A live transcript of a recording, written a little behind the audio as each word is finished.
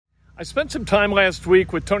I spent some time last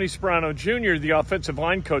week with Tony Sparano Jr., the offensive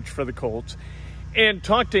line coach for the Colts, and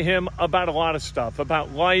talked to him about a lot of stuff,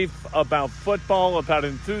 about life, about football, about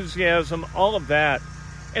enthusiasm, all of that.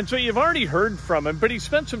 And so you've already heard from him, but he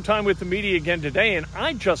spent some time with the media again today, and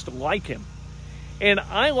I just like him. And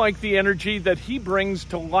I like the energy that he brings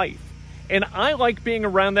to life. And I like being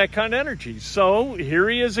around that kind of energy. So here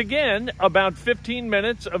he is again, about 15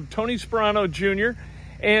 minutes of Tony Sparano Jr.,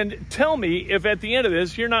 and tell me if at the end of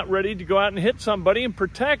this, you're not ready to go out and hit somebody and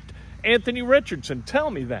protect Anthony Richardson.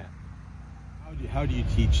 Tell me that. How do you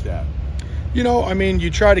teach that? You know, I mean,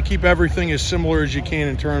 you try to keep everything as similar as you can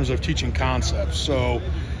in terms of teaching concepts. So,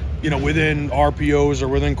 you know, within RPOs or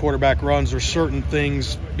within quarterback runs, there's certain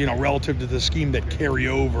things, you know, relative to the scheme that carry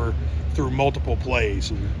over through multiple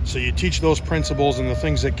plays. Mm-hmm. So you teach those principles and the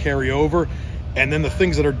things that carry over, and then the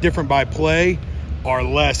things that are different by play are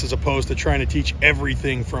less, as opposed to trying to teach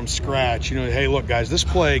everything from scratch. You know, hey, look, guys, this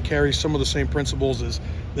play carries some of the same principles as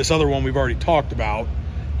this other one we've already talked about.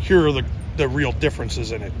 Here are the real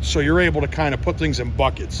differences in it. So you're able to kind of put things in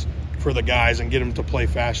buckets for the guys and get them to play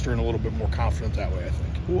faster and a little bit more confident that way, I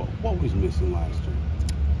think. What was missing last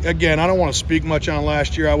year? Again, I don't want to speak much on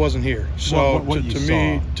last year. I wasn't here. So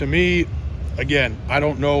to me, again, I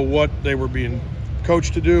don't know what they were being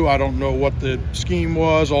coached to do. I don't know what the scheme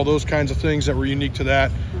was, all those kinds of things that were unique to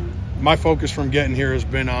that. My focus from getting here has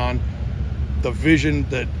been on the vision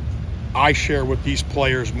that I share with these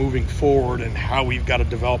players moving forward and how we've got to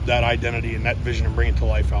develop that identity and that vision and bring it to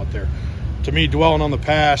life out there. To me, dwelling on the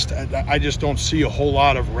past, I just don't see a whole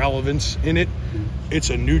lot of relevance in it.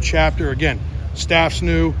 It's a new chapter. Again, staff's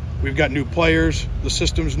new. We've got new players. The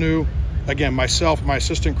system's new. Again, myself, my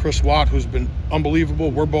assistant, Chris Watt, who's been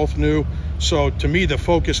unbelievable. We're both new. So to me, the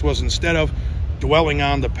focus was, instead of dwelling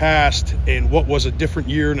on the past and what was a different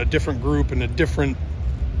year and a different group and a different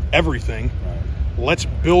everything, let's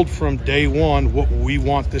build from day one what we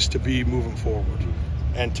want this to be moving forward.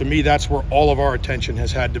 And to me, that's where all of our attention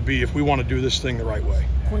has had to be if we want to do this thing the right way.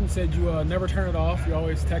 Quentin said you never turn it off. You're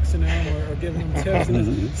always texting him or giving him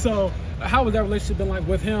tips. So how has that relationship been like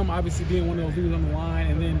with him, obviously being one of those dudes on the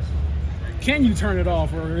line? And then can you turn it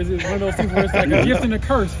off, or is it one of those things where it's like a gift and a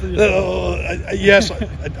curse for yourself? Yes,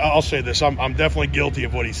 I'll say this. I'm definitely guilty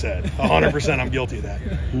of what he said. 100% I'm guilty of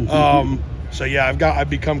that. So yeah, I've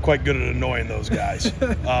become quite good at annoying those guys.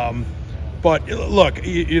 But look,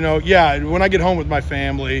 you know, yeah, when I get home with my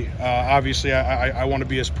family, obviously I want to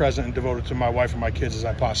be as present and devoted to my wife and my kids as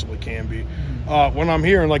I possibly can be. When I'm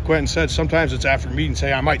here, and like Quentin said, sometimes it's after meetings,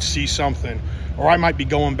 hey, I might see something, or I might be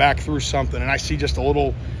going back through something, and I see just a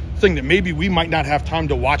little thing that maybe we might not have time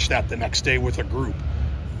to watch that the next day with a group.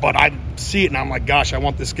 But I see it and I'm like, gosh, I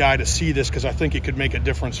want this guy to see this because I think it could make a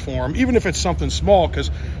difference for him, even if it's something small,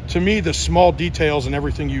 because to me, the small details in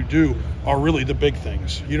everything you do are really the big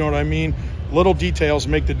things. You know what I mean? Little details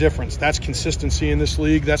make the difference. That's consistency in this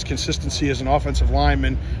league. That's consistency as an offensive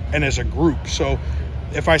lineman and as a group. So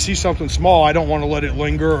if I see something small, I don't want to let it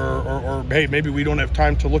linger, or hey, maybe we don't have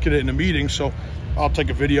time to look at it in a meeting, so I'll take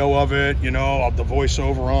a video of it, you know, I'll the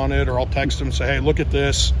voiceover on it, or I'll text them and say, hey, look at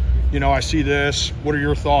this. You know, I see this. What are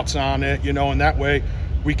your thoughts on it? You know, and that way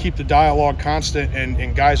we keep the dialogue constant,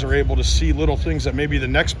 and guys are able to see little things that maybe the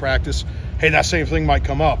next practice, hey, that same thing might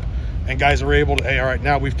come up. And guys are able to, hey, all right,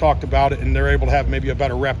 now we've talked about it, and they're able to have maybe a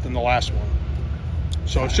better rep than the last one.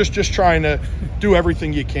 So it's just trying to do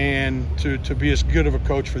everything you can to be as good of a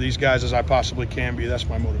coach for these guys as I possibly can be. That's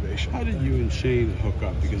my motivation. How did you and Shane hook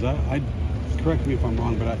up? Because I correct me if I'm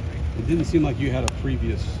wrong, but it didn't seem like you had a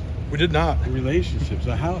previous We did not. relationship.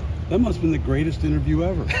 So that must have been the greatest interview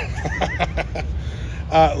ever.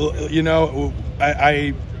 You know,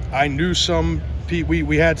 I knew some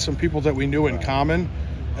we had some people that we knew in common,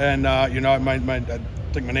 and you know, I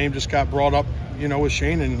think my name just got brought up, you know, with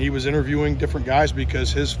Shane, and he was interviewing different guys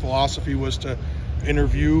because his philosophy was to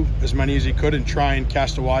interview as many as he could and try and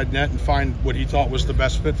cast a wide net and find what he thought was the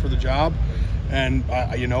best fit for the job. And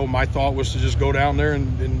you know, my thought was to just go down there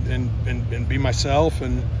and be myself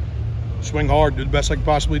and swing hard, do the best I could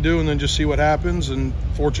possibly do, and then just see what happens. And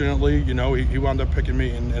fortunately, you know, he wound up picking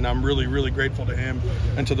me, and I'm really, really grateful to him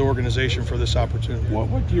and to the organization for this opportunity.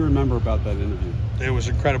 What do you remember about that interview? It was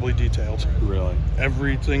incredibly detailed. Really?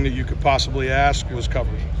 Everything that you could possibly ask was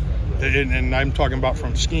covered. And I'm talking about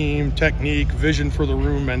from scheme, technique, vision for the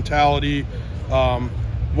room, mentality,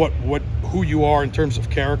 who you are in terms of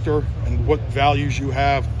character, and what values you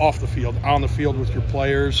have off the field, on the field with your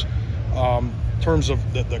players, in terms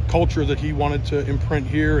of the culture that he wanted to imprint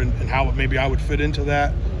here, and how maybe I would fit into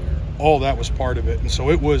that. All that was part of it. And so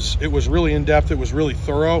it was really in-depth. It was really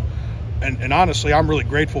thorough. And honestly, I'm really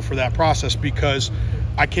grateful for that process, because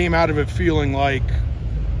I came out of it feeling like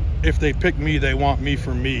if they pick me, they want me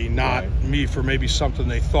for me, not me for maybe something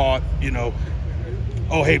they thought,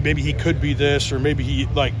 oh, hey, maybe he could be this, or maybe he,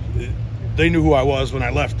 like, they knew who I was when I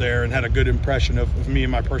left there and had a good impression of me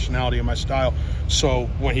and my personality and my style. So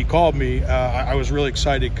when he called me, I was really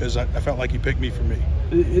excited because I felt like he picked me for me.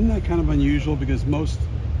 Isn't that kind of unusual? Because most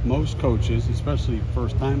coaches, especially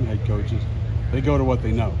first-time head coaches, they go to what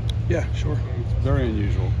they know. Yeah, sure. It's very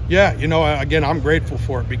unusual. Yeah, again, I'm grateful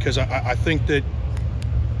for it because I think that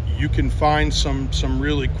you can find some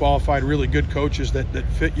really qualified, really good coaches that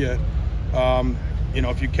fit you.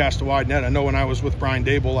 If you cast a wide net. I know when I was with Brian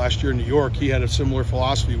Dable last year in New York, he had a similar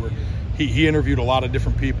philosophy where he interviewed a lot of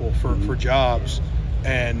different people for jobs,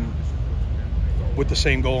 and with the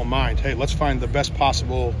same goal in mind. Hey, let's find the best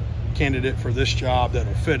possible candidate for this job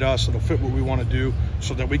that'll fit us, that'll fit what we want to do,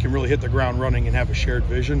 so that we can really hit the ground running and have a shared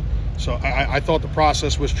vision. So I thought the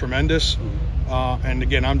process was tremendous, and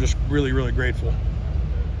again, I'm just really, really grateful.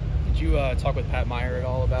 Did you talk with Pat Meyer at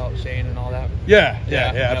all about Shane and all that? Yeah,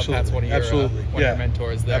 absolutely. Pat's one of your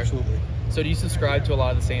mentors there. Absolutely. So do you subscribe to a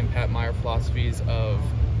lot of the same Pat Meyer philosophies of,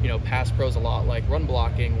 pass pros a lot like run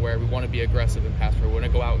blocking, where we want to be aggressive in pass pro, we want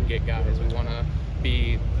to go out and get guys, we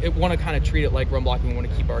want to kind of treat it like run blocking, we want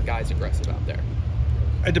to keep our guys aggressive out there?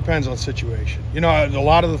 It depends on the situation. A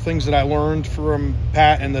lot of the things that I learned from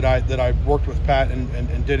Pat and that I worked with Pat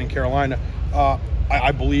and did in Carolina,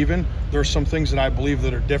 I believe in. There's some things that I believe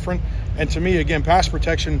that are different. And to me, again, pass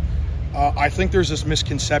protection, I think there's this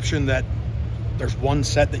misconception that there's one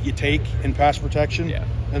set that you take in pass protection. Yeah.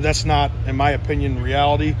 And that's not, in my opinion,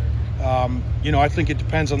 reality. I think it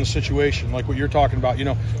depends on the situation, like what you're talking about.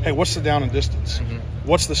 Hey, what's the down and distance? Mm-hmm.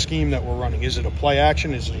 What's the scheme that we're running? Is it a play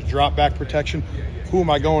action? Is it a drop back protection? Who am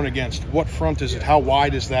I going against? What front is it? How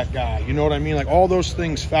wide is that guy? You know what I mean? Like, all those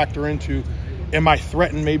things factor into, am I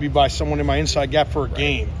threatened maybe by someone in my inside gap for a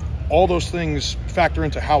game? All those things factor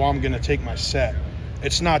into how I'm going to take my set.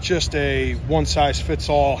 It's not just a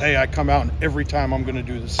one-size-fits-all, hey, I come out and every time I'm going to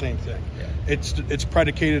do the same thing. Yeah. It's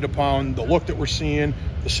predicated upon the look that we're seeing,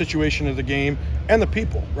 the situation of the game, and the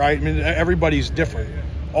people, right? I mean, everybody's different.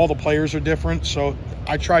 All the players are different, so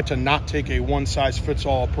I try to not take a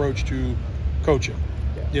one-size-fits-all approach to coaching.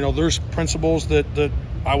 Yeah. There's principles that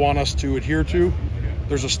I want us to adhere to.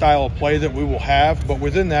 There's a style of play that we will have, but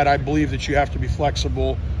within that, I believe that you have to be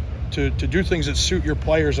flexible to do things that suit your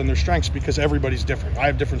players and their strengths, because everybody's different. I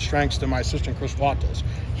have different strengths than my assistant Chris Watt does.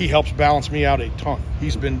 He helps balance me out a ton.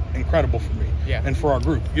 He's been incredible for me and for our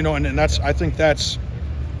group. And I think that's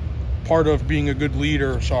part of being a good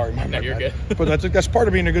leader. Sorry, you're good. But I think that's part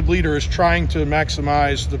of being a good leader, is trying to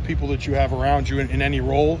maximize the people that you have around you in any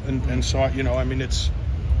role. And so, it's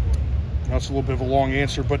a little bit of a long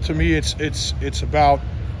answer, but to me, it's about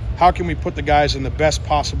how can we put the guys in the best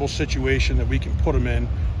possible situation that we can put them in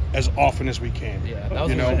as often as we can. Yeah, that was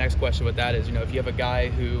my next question with that is, if you have a guy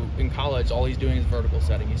who in college all he's doing is vertical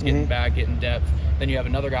setting, he's getting back, getting depth, then you have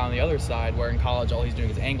another guy on the other side where in college all he's doing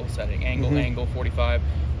is angle setting, angle 45.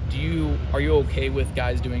 Are you okay with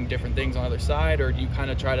guys doing different things on the other side, or do you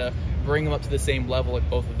kind of try to bring them up to the same level at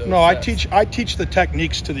both of those? No, sets? I teach the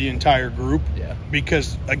techniques to the entire group. Yeah.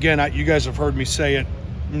 Because again, you guys have heard me say it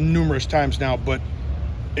numerous times now, but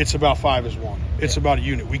it's about 5 as 1. It's about a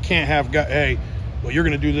unit. We can't have hey, well, you're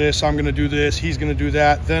going to do this, I'm going to do this, he's going to do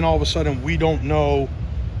that. Then all of a sudden we don't know.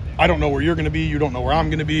 I don't know where you're going to be. You don't know where I'm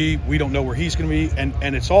going to be. We don't know where he's going to be.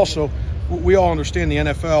 And it's also, we all understand the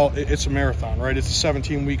NFL, it's a marathon, right? It's a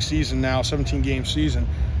 17-week season now, 17-game season.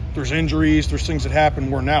 There's injuries, there's things that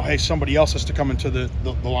happen where now, hey, somebody else has to come into the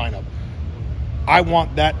lineup. I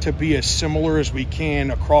want that to be as similar as we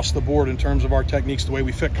can across the board in terms of our techniques, the way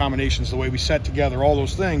we fit combinations, the way we set together, all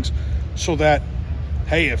those things, so that,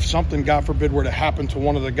 hey, if something, God forbid, were to happen to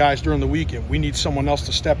one of the guys during the weekend, we need someone else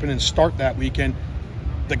to step in and start that weekend.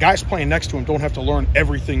 The guys playing next to him don't have to learn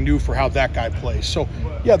everything new for how that guy plays. So,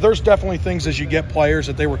 yeah, there's definitely things as you get players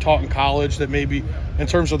that they were taught in college that maybe in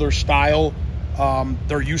terms of their style,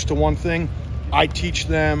 they're used to one thing. I teach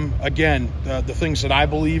them, again, the things that I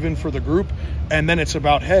believe in for the group, and then it's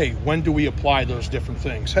about, hey, when do we apply those different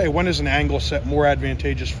things? Hey, when is an angle set more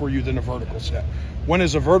advantageous for you than a vertical set? When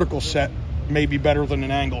is a vertical set maybe better than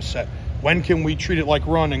an angle set? When can we treat it like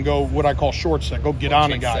run and go what I call short set, go get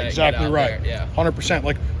on a guy? Exactly right. 100%.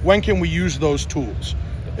 Like, when can we use those tools?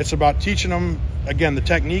 It's about teaching them, again, the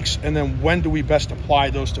techniques, and then when do we best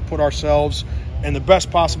apply those to put ourselves in the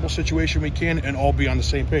best possible situation we can and all be on the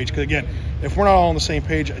same page. Because, again, if we're not all on the same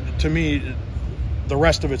page, to me, the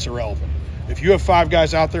rest of it's irrelevant. If you have 5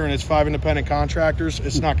 guys out there and it's 5 independent contractors,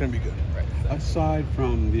 it's not going to be good. Right. Aside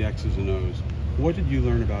from the X's and O's, what did you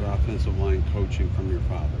learn about offensive line coaching from your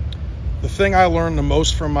father? The thing I learned the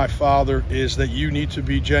most from my father is that you need to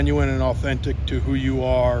be genuine and authentic to who you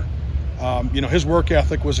are. His work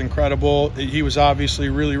ethic was incredible. He was obviously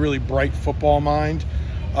really, really bright football mind,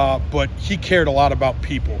 but he cared a lot about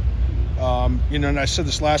people. And I said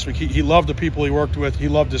this last week, he loved the people he worked with. He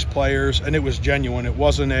loved his players, and it was genuine. It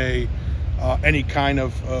wasn't any kind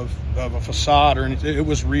of a facade or anything. It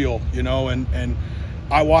was real, and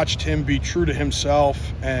I watched him be true to himself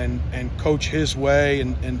and coach his way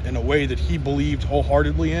and in a way that he believed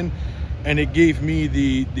wholeheartedly in, and it gave me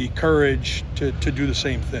the courage to do the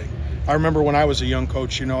same thing. I remember when I was a young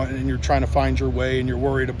coach, and you're trying to find your way and you're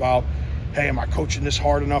worried about, hey, am I coaching this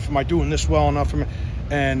hard enough? Am I doing this well enough?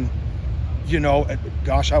 And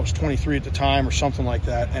gosh, I was 23 at the time or something like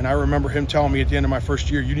that. And I remember him telling me at the end of my first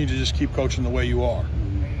year, you need to just keep coaching the way you are.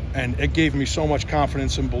 And it gave me so much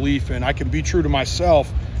confidence and belief in I can be true to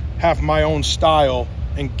myself, have my own style,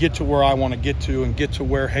 and get to where I want to get to and get to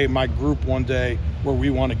where, hey, my group one day where we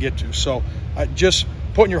want to get to. So just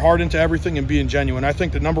putting your heart into everything and being genuine. I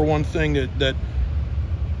think the number one thing that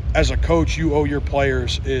as a coach you owe your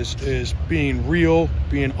players is being real,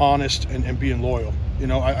 being honest, and being loyal.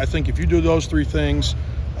 I think if you do those three things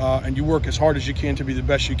and you work as hard as you can to be the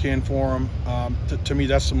best you can for them, to me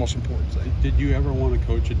that's the most important thing. Did you ever want to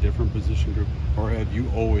coach a different position group, or have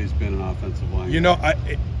you always been an offensive line?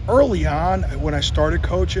 Early on when I started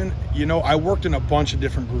coaching, I worked in a bunch of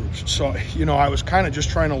different groups. So, I was kind of just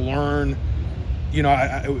trying to learn,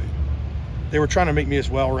 they were trying to make me as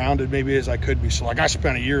well-rounded maybe as I could be. So, I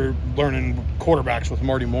spent a year learning quarterbacks with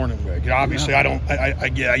Marty Morningwig. Obviously, I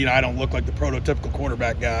don't look like the prototypical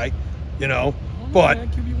quarterback guy, but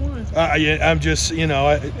I'm just,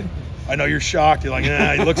 I know you're shocked. You're like,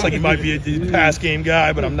 he looks like he might be a pass game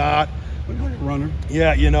guy, but I'm not. Runner.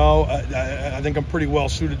 Yeah, I think I'm pretty well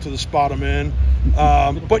suited to the spot I'm in.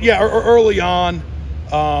 But yeah, early on,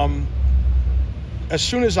 as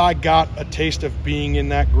soon as I got a taste of being in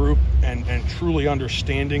that group and truly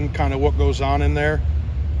understanding kind of what goes on in there,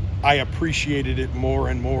 I appreciated it more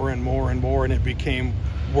and more and more and more, and it became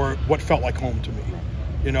what felt like home to me,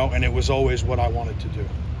 and it was always what I wanted to do.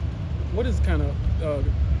 What is kind of,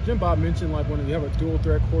 Jim Bob mentioned, like when you have a dual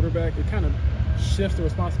threat quarterback, it kind of shifts the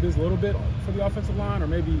responsibilities a little bit for the offensive line, or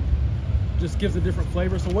maybe just gives a different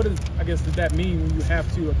flavor. So what does that mean when you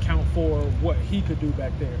have to account for what he could do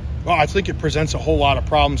back there? Well, I think it presents a whole lot of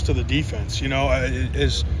problems to the defense.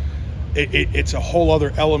 It's a whole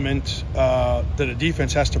other element that a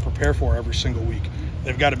defense has to prepare for every single week.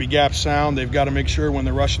 They've got to be gap sound. They've got to make sure when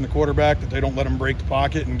they're rushing the quarterback that they don't let him break the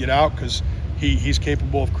pocket and get out, because he's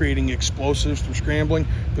capable of creating explosives through scrambling.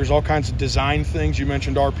 There's all kinds of design things. You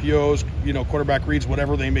mentioned RPOs, quarterback reads,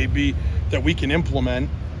 whatever they may be, that we can implement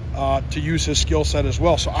to use his skill set as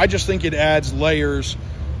well. So I just think it adds layers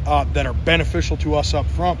that are beneficial to us up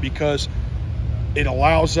front, because it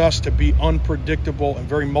allows us to be unpredictable and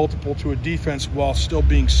very multiple to a defense while still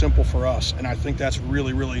being simple for us. And I think that's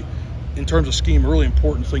really, really, in terms of scheme, a really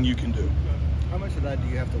important thing you can do. How much of that do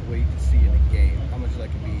you have to wait to see in a game? How much of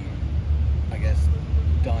that can be, I guess,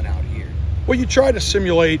 done out here? Well, you try to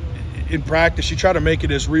simulate in practice. You try to make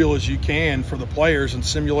it as real as you can for the players and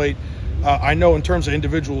simulate. I know in terms of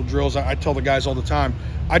individual drills, I tell the guys all the time,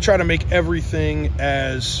 I try to make everything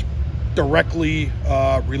as directly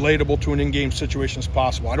relatable to an in-game situation as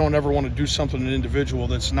possible. I don't ever want to do something in an individual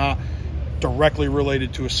that's not directly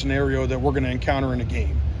related to a scenario that we're going to encounter in a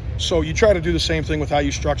game. So you try to do the same thing with how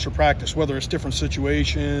you structure practice, whether it's different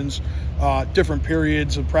situations, different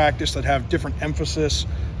periods of practice that have different emphasis.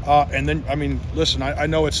 And then, listen, I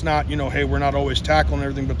know it's not, hey, we're not always tackling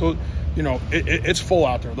everything, but it's full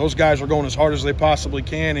out there. Those guys are going as hard as they possibly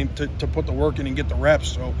can and to put the work in and get the reps.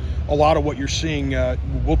 So a lot of what you're seeing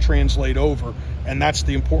will translate over, and that's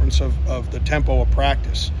the importance of the tempo of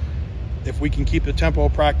practice. If we can keep the tempo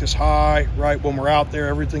of practice high, right, when we're out there,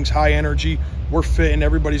 everything's high energy, we're fit, and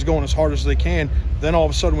everybody's going as hard as they can, then all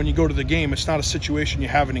of a sudden when you go to the game, it's not a situation you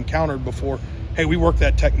haven't encountered before. Hey, we work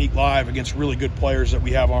that technique live against really good players that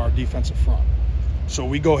we have on our defensive front. So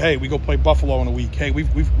we go play Buffalo in a week. Hey,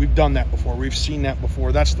 we've done that before. We've seen that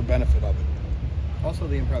before. That's the benefit of it. Also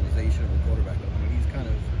the improvisation of the quarterback. When he's kind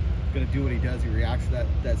of going to do what he does, he reacts to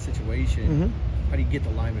that situation. Mm-hmm. How do you get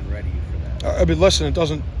the lineman ready for that? Listen, it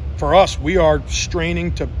doesn't. For us, we are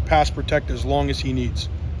straining to pass protect as long as he needs,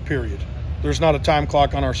 period. There's not a time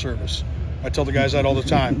clock on our service. I tell the guys that all the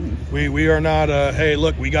time. We are not, hey,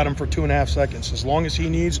 look, we got him for 2.5 seconds. As long as he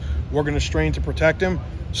needs, we're going to strain to protect him.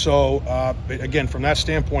 So, again, from that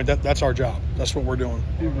standpoint, that's our job. That's what we're doing.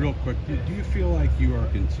 Hey, real quick, do you feel like you are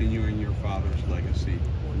continuing your father's legacy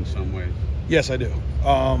in some ways? Yes, I do.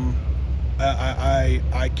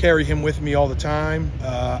 I carry him with me all the time.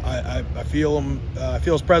 I feel him. I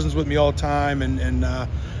feel his presence with me all the time, and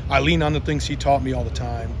I lean on the things he taught me all the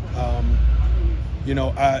time.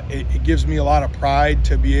 It gives me a lot of pride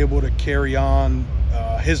to be able to carry on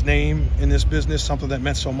his name in this business, something that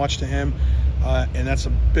meant so much to him, and that's a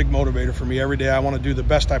big motivator for me. Every day I want to do the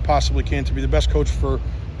best I possibly can to be the best coach for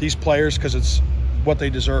these players, because it's what they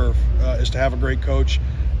deserve, is to have a great coach,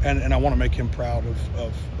 and I want to make him proud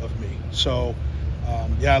of me. So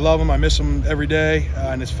I love him. I miss him every day,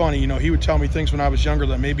 and it's funny, he would tell me things when I was younger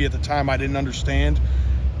that maybe at the time I didn't understand,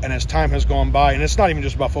 and as time has gone by, and it's not even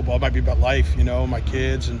just about football, it might be about life, my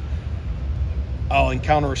kids, and I'll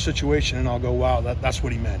encounter a situation and I'll go, wow, that's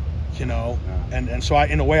what he meant, and so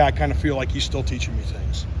in a way I kind of feel like he's still teaching me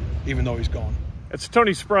things, even though he's gone. It's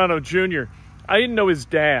Tony Sparano Jr. I didn't know his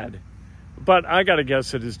dad, but I got to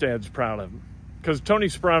guess that his dad's proud of him, because Tony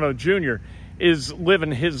Sparano Jr. is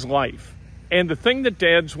living his life. And the thing that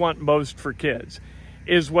dads want most for kids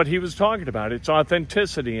is what he was talking about. It's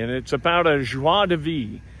authenticity, and it's about a joie de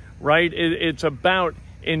vivre, right? It's about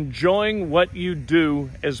enjoying what you do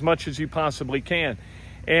as much as you possibly can.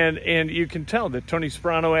 And you can tell that Tony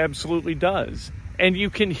Sparano absolutely does. And you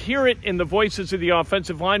can hear it in the voices of the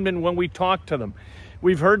offensive linemen when we talk to them.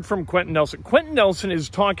 We've heard from Quentin Nelson. Quentin Nelson is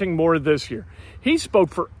talking more this year. He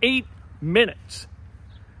spoke for 8 minutes.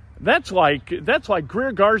 That's like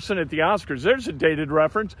Greer Garson at the Oscars. There's a dated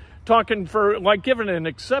reference. Talking for, giving an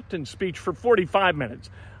acceptance speech for 45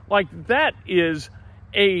 minutes. That is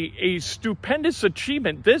a stupendous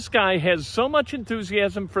achievement. This guy has so much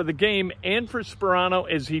enthusiasm for the game and for Sparano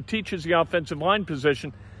as he teaches the offensive line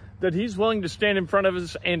position that he's willing to stand in front of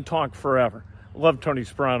us and talk forever. Love Tony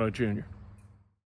Sparano Jr.